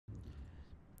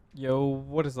Yo,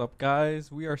 what is up,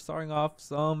 guys? We are starting off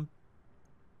some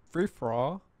free for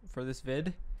all for this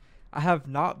vid. I have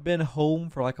not been home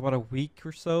for like about a week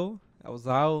or so. I was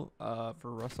out for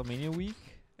WrestleMania week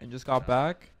and just got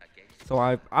back. So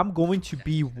I'm going to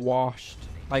be washed,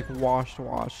 like washed.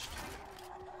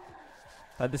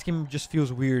 This game just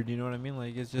feels weird, you know what I mean?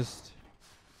 Like it's just,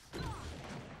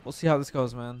 we'll see how this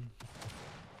goes, man.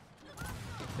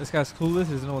 This guy's clueless.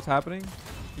 He doesn't know what's happening.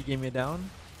 He gave me a down.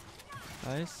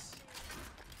 Nice.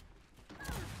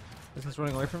 This is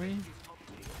running away from me.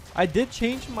 I did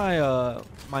change my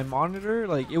my monitor.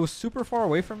 Like it was super far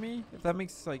away from me, if that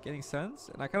makes like any sense.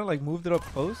 And I kind of like moved it up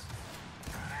close.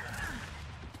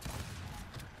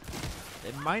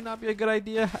 It might not be a good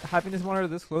idea having this monitor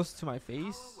this close to my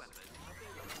face,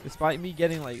 despite me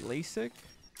getting like LASIK.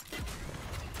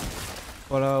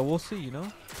 But we'll see, you know.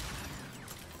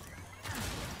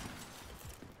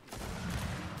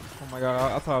 Oh my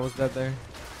god, I thought I was dead there.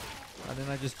 Why didn't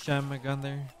I just jam my gun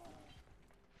there?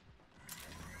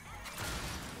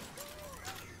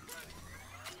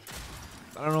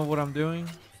 I don't know what I'm doing.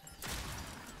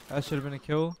 That should have been a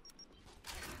kill.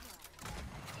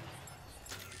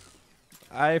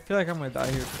 I feel like I'm gonna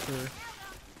die here for sure.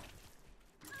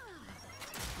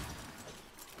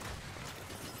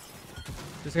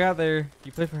 Just got there.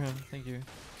 You play for him. Thank you.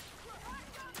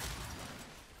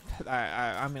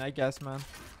 I mean, I guess, man.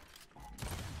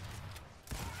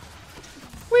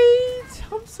 Wait,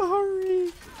 I'm sorry.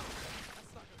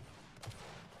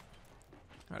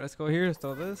 Alright, let's go here. Let's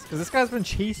throw this. Because this guy's been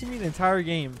chasing me the entire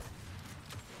game.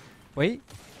 Wait.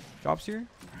 Drops here.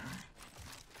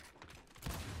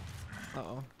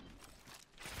 Uh-oh.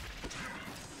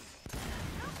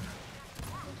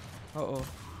 Uh-oh.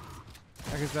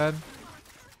 That guy's dead.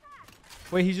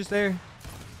 Wait, he's just there.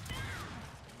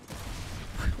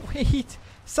 Wait.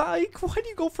 Psych, why do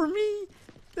you go for me?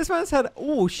 This man's had...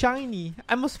 Oh, shiny.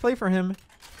 I must play for him.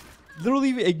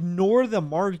 Literally ignore the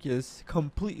Marcus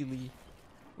completely.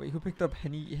 Wait, who picked up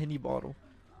Henny bottle?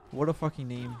 What a fucking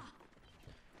name.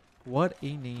 What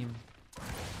a name.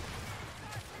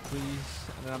 Please.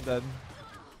 And then I'm dead.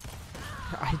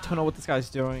 I don't know what this guy's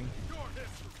doing.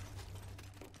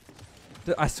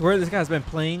 I swear this guy's been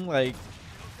playing like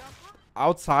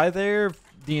outside there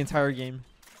the entire game.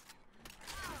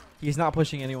 He's not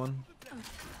pushing anyone.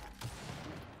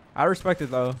 I respect it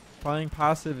though. Playing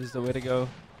passive is the way to go.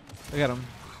 Look at him.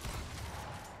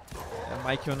 That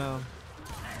might kill now.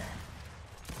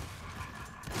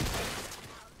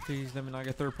 Please let me not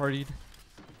get third partied.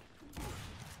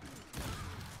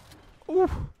 Ooh.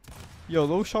 Yo,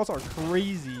 those shots are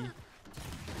crazy.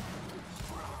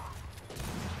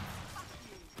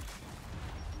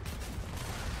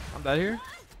 I'm dead here.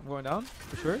 I'm going down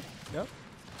for sure. Yep.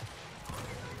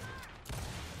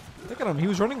 Look at him. He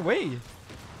was running away.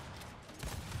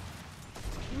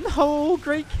 No,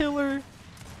 great killer.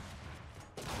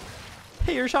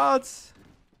 Hey, your shots.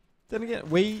 Then again,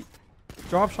 wait.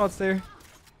 Drop shots there.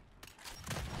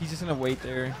 He's just gonna wait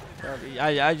there.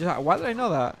 I just. Why did I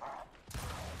know that?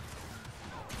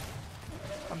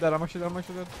 I'm dead. I'm actually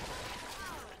dead.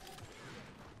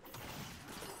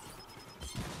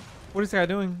 What is this guy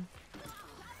doing?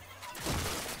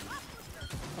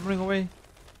 I'm running away.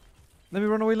 Let me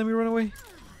run away.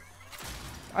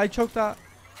 I choked that.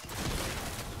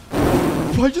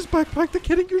 I just backpacked the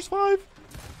kid in Gears 5.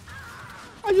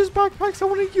 I just backpacked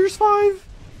someone in Gears 5.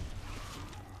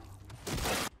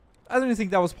 I didn't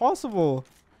think that was possible.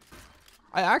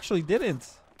 I actually didn't.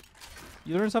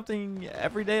 You learn something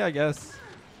every day, I guess.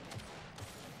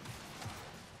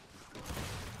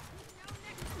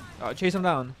 Oh, chase him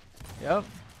down. Yep.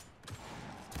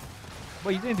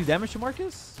 Wait, you didn't do damage to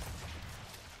Marcus?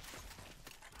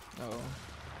 Uh-oh.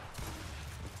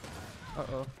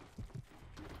 Uh-oh.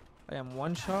 I am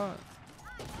one shot.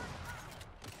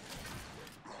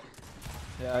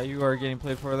 Yeah, you are getting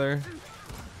played for there.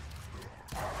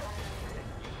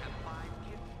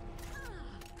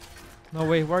 No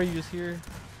way, why are you just here?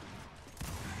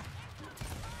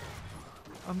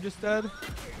 I'm just dead.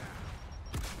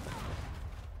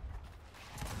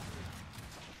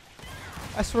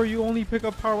 I swear you only pick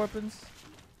up power weapons.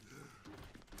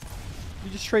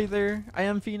 You just trade there. I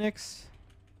am Phoenix.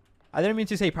 I didn't mean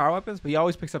to say power weapons, but he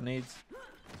always picks up nades.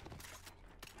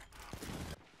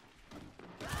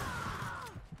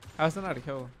 How's that not a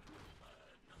kill?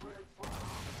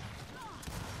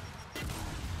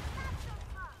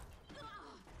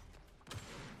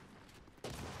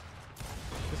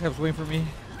 This guy's waiting for me.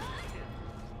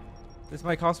 This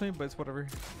might cost me, but it's whatever.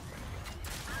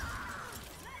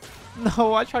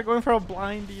 No, I tried going for a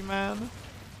blindy, man.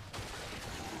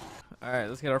 Alright,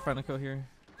 let's get our final kill here.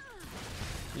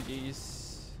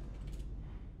 GG's.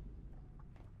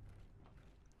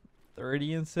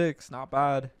 30-6, not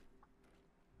bad.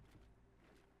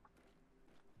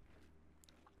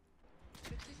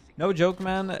 No joke,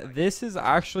 man. This is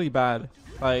actually bad.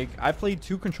 Like, I played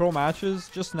 2 control matches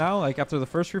just now. Like, after the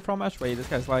first free-for-all match. Wait, this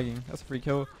guy's lagging. That's a free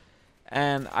kill.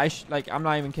 And I'm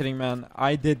not even kidding, man.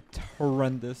 I did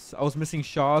horrendous. I was missing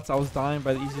shots. I was dying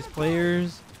by the easiest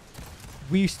players.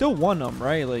 We still won them,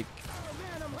 right? Like,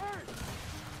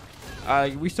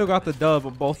 we still got the dub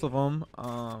of both of them.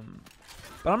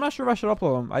 But I'm not sure if I should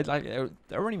upload them.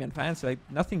 They weren't even fancy. Like,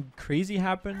 nothing crazy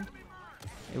happened.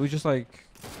 It was just like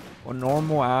a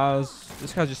normal as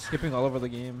this guy's just skipping all over the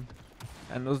game,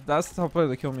 and that's the top player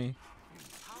that killed me.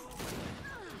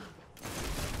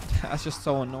 That's just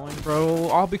so annoying, bro.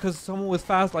 All because someone with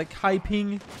fast, like, high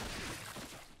ping.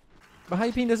 But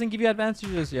high ping doesn't give you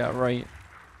advantages. Yeah, right.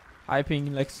 High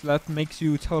ping, like, that makes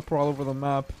you teleport all over the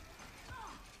map.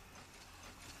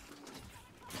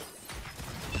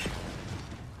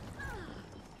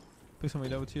 Please tell me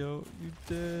WTO. You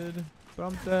did. But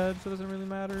I'm dead, so it doesn't really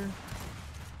matter.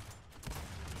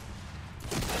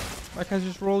 My guys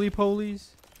just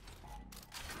roly-polies.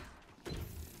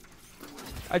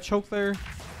 I choked there.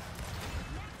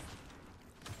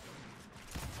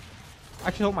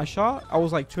 Actually held my shot. I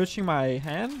was like twitching my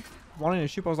hand, wanting to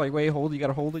shoot. I was like, wait, hold it. You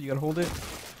gotta hold it. You gotta hold it.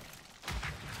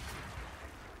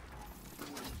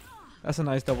 That's a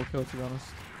nice double kill, to be honest.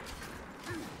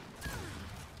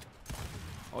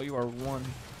 Oh, you are one.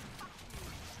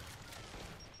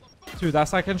 Dude, that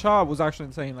second shot was actually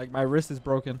insane. Like, my wrist is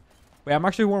broken. Wait, I'm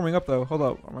actually warming up, though. Hold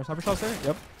up. Are my sniper shots there?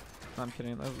 Yep. No, I'm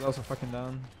kidding. That was a fucking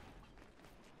down.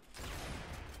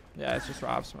 Yeah, it's just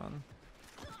wraps, man.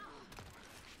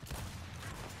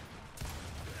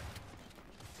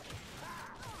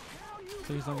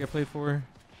 Please don't get played for.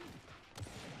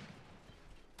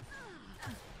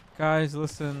 Guys,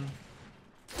 listen.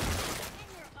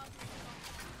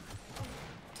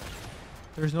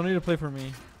 There's no need to play for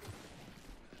me.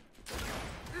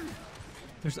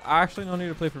 There's actually no need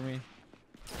to play for me.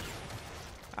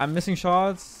 I'm missing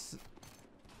shots.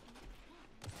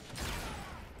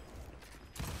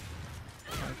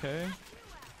 Okay.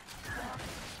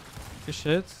 Good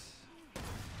shit.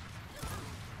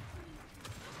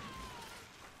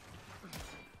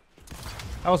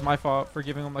 That was my fault for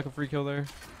giving him like a free kill there.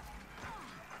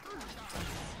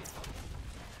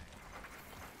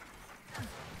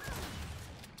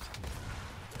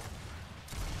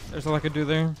 There's all I could do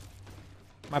there.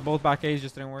 My both back A's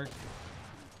just didn't work.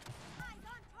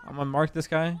 I'm gonna mark this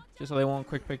guy just so they won't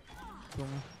quick pick boom.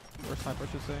 Or sniper, I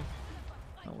should say.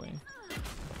 No way.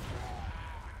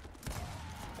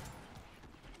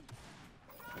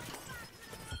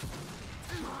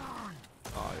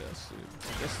 Oh yes,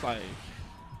 dude. Just like,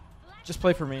 just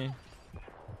play for me.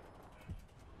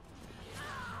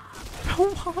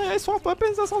 Oh my! I swapped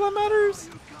weapons. That's all that matters.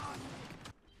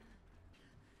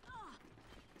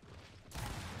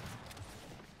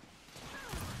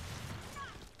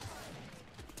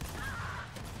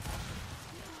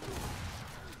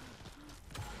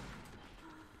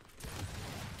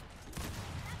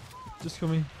 Just kill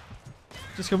me.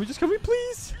 Just kill me. Just kill me,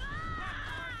 please.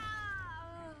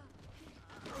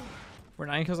 We're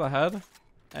 9 kills ahead,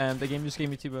 and the game just gave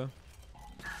me T-bow.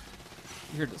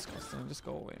 You're disgusting. Just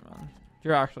go away, man.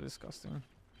 You're actually disgusting.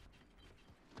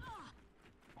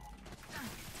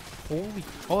 Holy...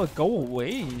 Oh, go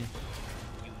away.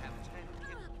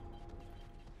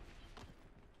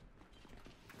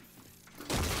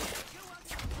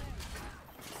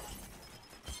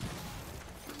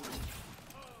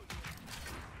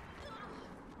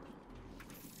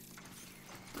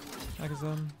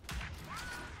 Magazine.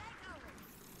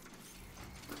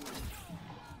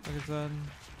 Magazine.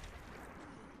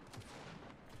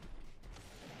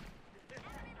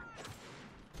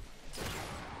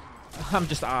 I'm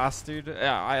just ass, dude.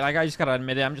 Yeah, I just gotta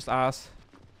admit it. I'm just ass.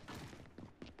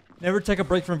 Never take a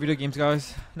break from video games,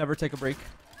 guys. Never take a break.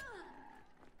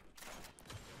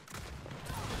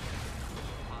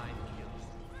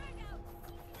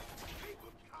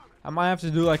 I might have to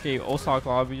do like a Osaka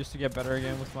lobby just to get better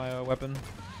again with my weapon.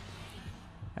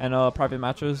 And private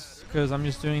matches, because I'm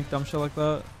just doing dumb shit like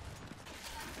that.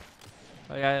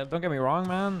 Like, don't get me wrong,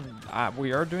 man.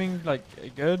 We are doing like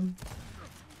good.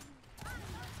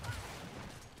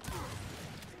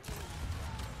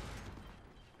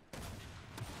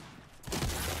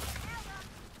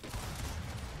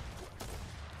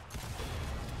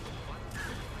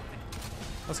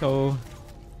 Let's go.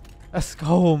 Let's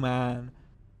go, man.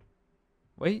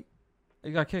 Wait,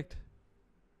 you got kicked.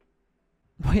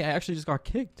 Wait, I actually just got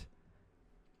kicked.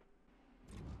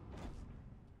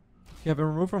 You have been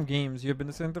removed from games. You have been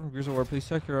disconnected from Gears of War. Please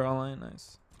check your online.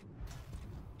 Nice.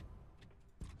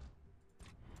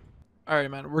 All right,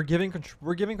 man. We're giving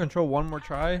control one more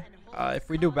try. If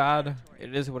we do bad,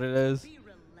 it is what it is.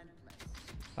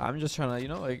 I'm just trying to, you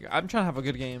know, like I'm trying to have a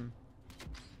good game.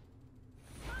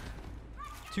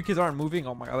 Two kids aren't moving.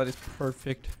 Oh my god, that is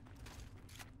perfect.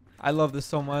 I love this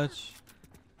so much.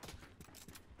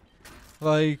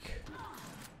 Like,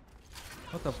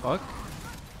 what the fuck?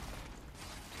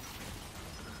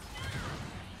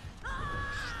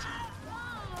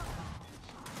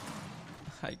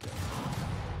 I guess.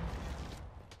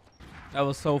 That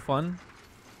was so fun.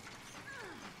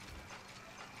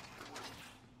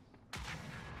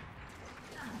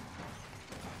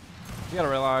 You gotta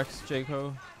relax,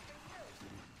 Jaco.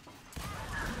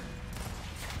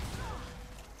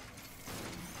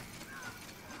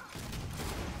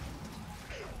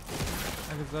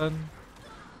 Like I said.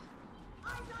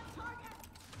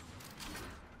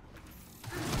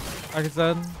 Like I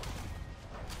said.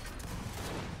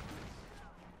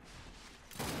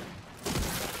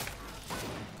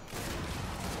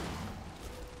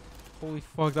 Holy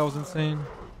fuck, that was insane.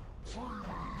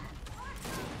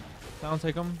 Down,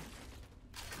 take him.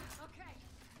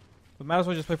 But might as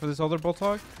well just play for this other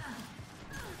Bulltog.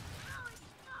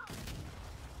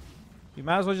 You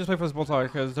might as well just play for this Bulltog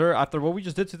because they're after what we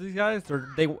just did to these guys.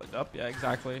 They up, yeah,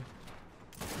 exactly.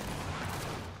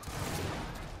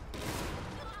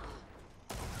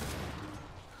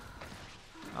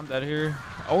 I'm dead here.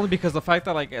 Only because the fact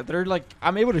that like they're like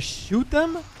I'm able to shoot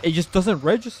them, it just doesn't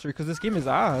register because this game is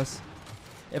ass.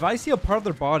 If I see a part of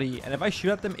their body and if I shoot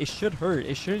at them, it should hurt.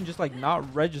 It shouldn't just like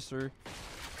not register.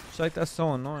 It's like that's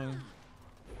so annoying.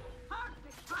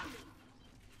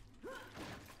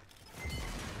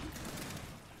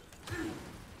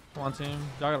 Come on, team.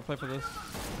 Y'all gotta play for this.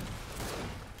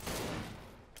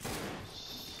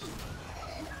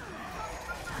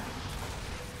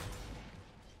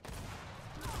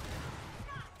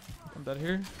 I'm dead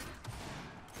here.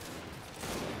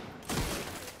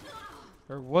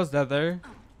 Or was that there?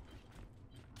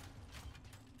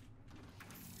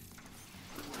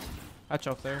 I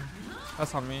choked there.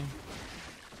 That's on me.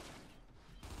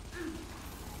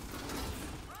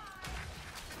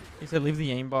 He said leave the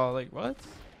aimball. Like, what?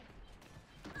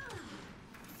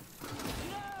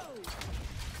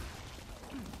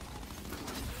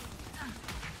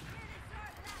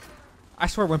 I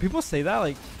swear, when people say that,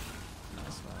 like,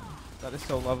 nice, man. That is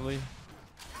so lovely.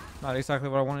 Not exactly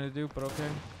what I wanted to do, but okay.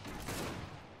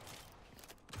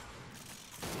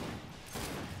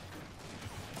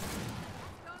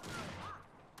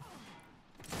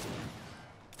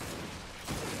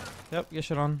 Yep, get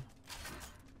shit on.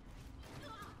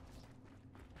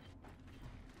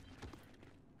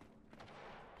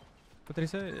 What did he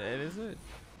say? It is it.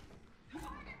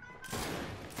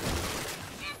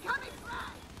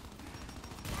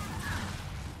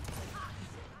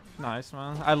 Nice,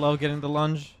 man. I love getting the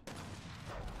lunge.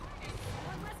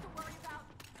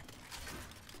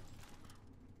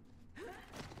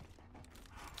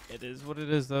 It is what it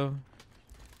is, though.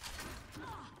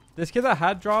 This kid that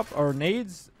had dropped or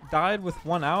nades died with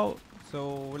one out,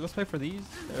 so let's play for these.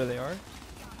 There they are.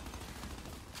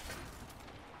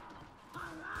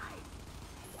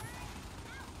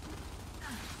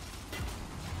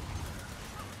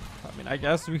 I mean, I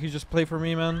guess we could just play for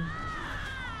me, man.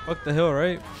 Fuck the hill,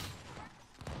 right?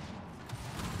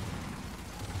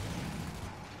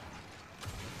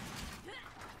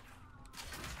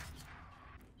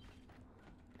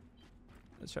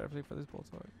 Let's try to play for this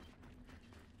Bulltog.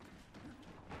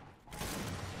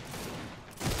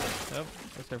 Yep,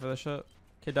 let's go for that shot.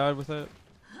 Kid died with it.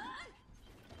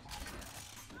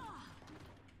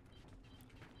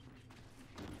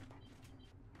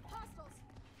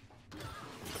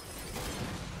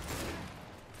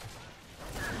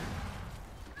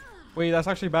 Wait, that's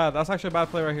actually bad. That's actually a bad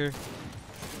play right here.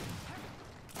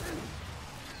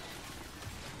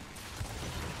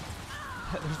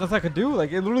 There's nothing I could do.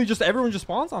 Like, it literally just everyone just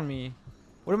spawns on me.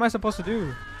 What am I supposed to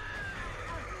do?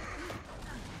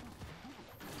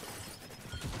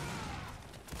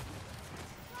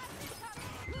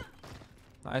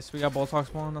 Nice, we got Bulltog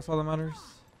spawn. That's all that matters.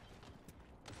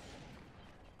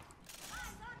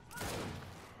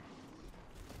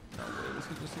 No way, this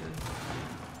is just here.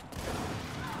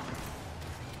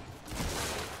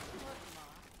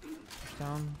 Push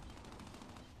down.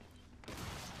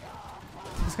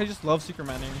 This guy just loves secret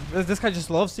manning. This guy just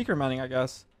loves secret manning, I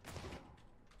guess.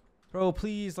 Bro,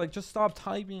 please, like, just stop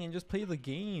typing and just play the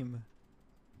game.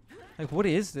 Like, what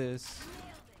is this?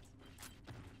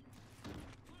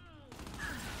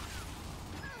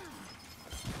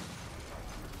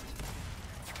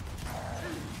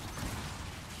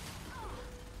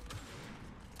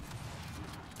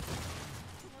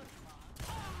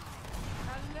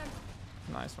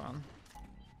 Nice one.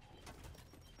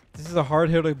 This is a hard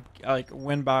hill to like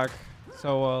win back.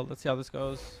 So let's see how this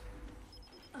goes.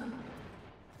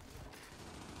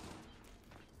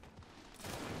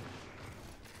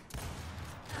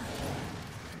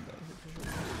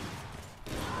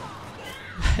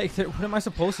 Like, what am I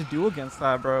supposed to do against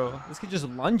that, bro? This kid just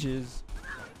lunges.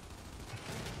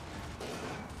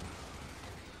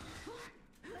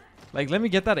 Like, let me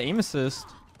get that aim assist.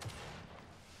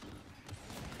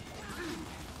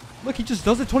 Look, he just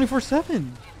does it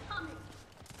 24/7.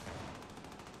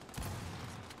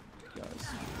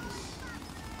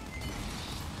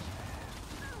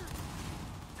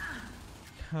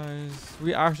 Guys,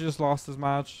 we actually just lost this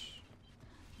match.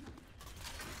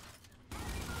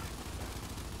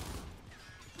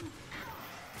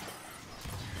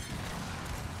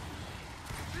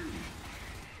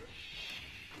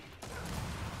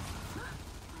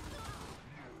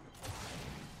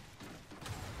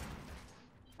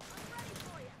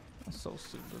 That's so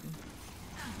stupid.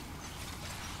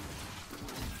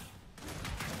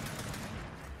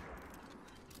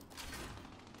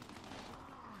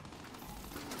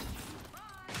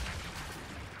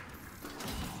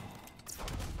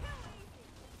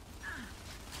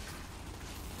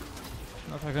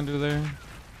 Nothing I can do there.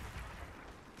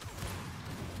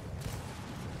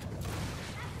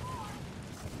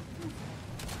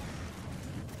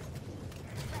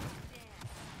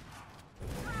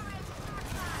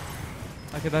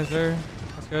 Okay, that's there.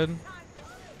 That's good.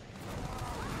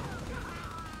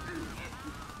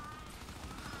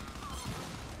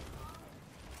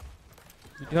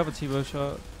 You do have a T-bow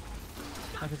shot.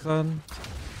 Like I said.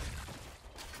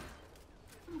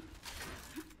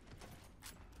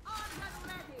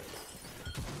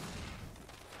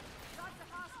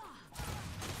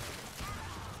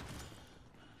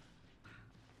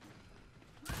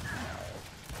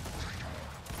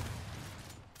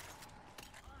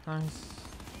 Nice.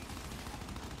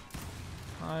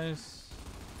 Nice.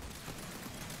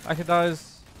 I could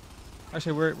dies.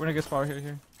 Actually, we're in a good spot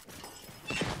here.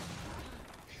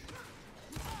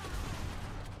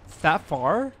 It's that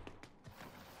far?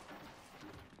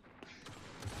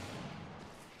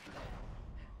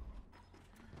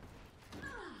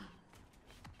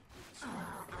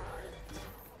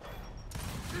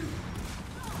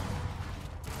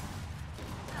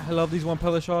 I love these one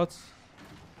pellet shots.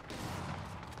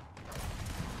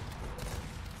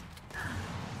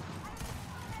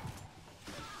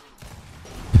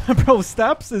 Bro,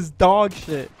 steps is dog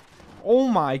shit. Oh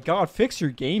my god, fix your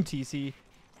game, TC.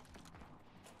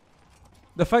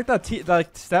 The fact that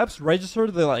like steps register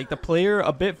the player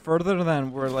a bit further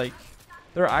than where like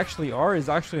there actually are is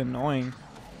actually annoying.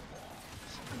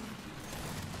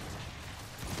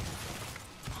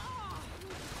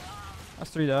 That's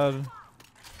 3 dead.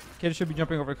 Kid should be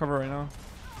jumping over cover right now.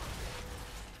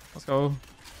 Let's go.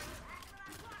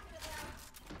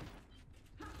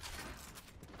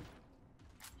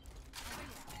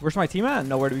 Where's my team at?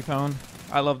 Nowhere to be found.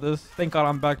 I love this. Thank God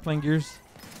I'm back playing Gears.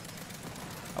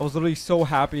 I was literally so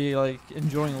happy, like,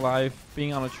 enjoying life,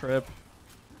 being on a trip.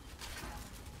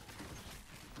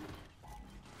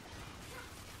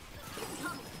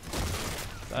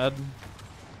 Dead.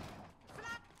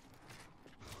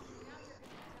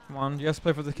 Come on, you guys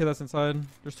play for the kid that's inside.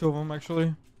 There's 2 of them,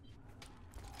 actually.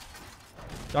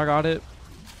 Y'all got it.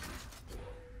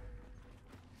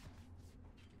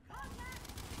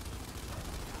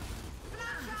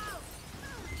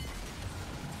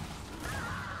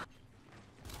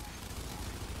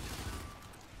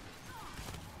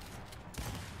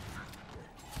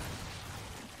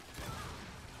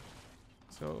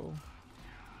 Go.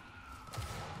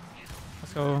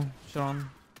 Let's go, Sean.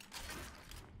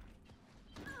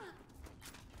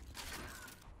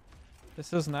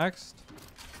 This is next,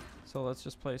 so let's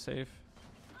just play safe.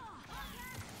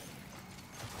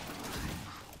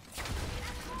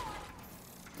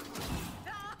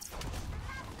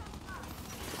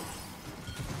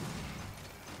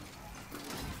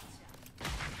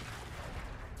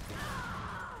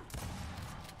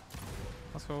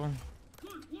 Let's go.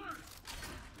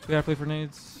 We gotta play for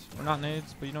nades. Or not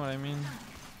nades, but you know what I mean.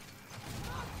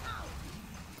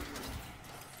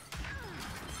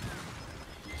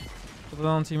 Put it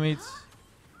on, teammates.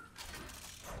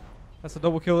 That's a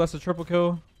double kill, that's a triple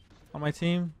kill on my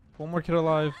team. 1 more kid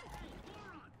alive.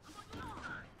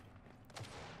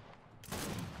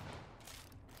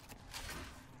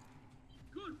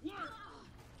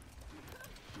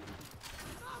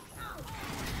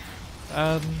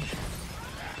 Bad.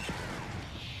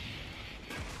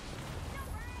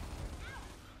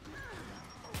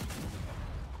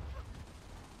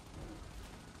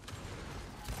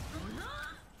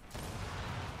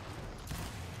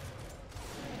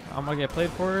 I'm gonna get played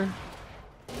for.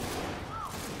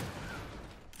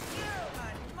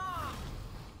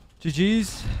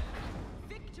 GG's.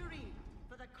 Victory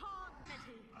for the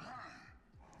committee.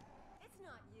 It's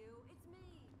not you, it's me.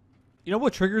 You know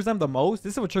what triggers them the most?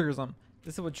 This is what triggers them.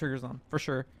 This is what triggers them for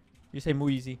sure. You say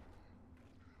Muizi.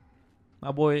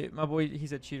 My boy,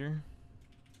 he's a cheater.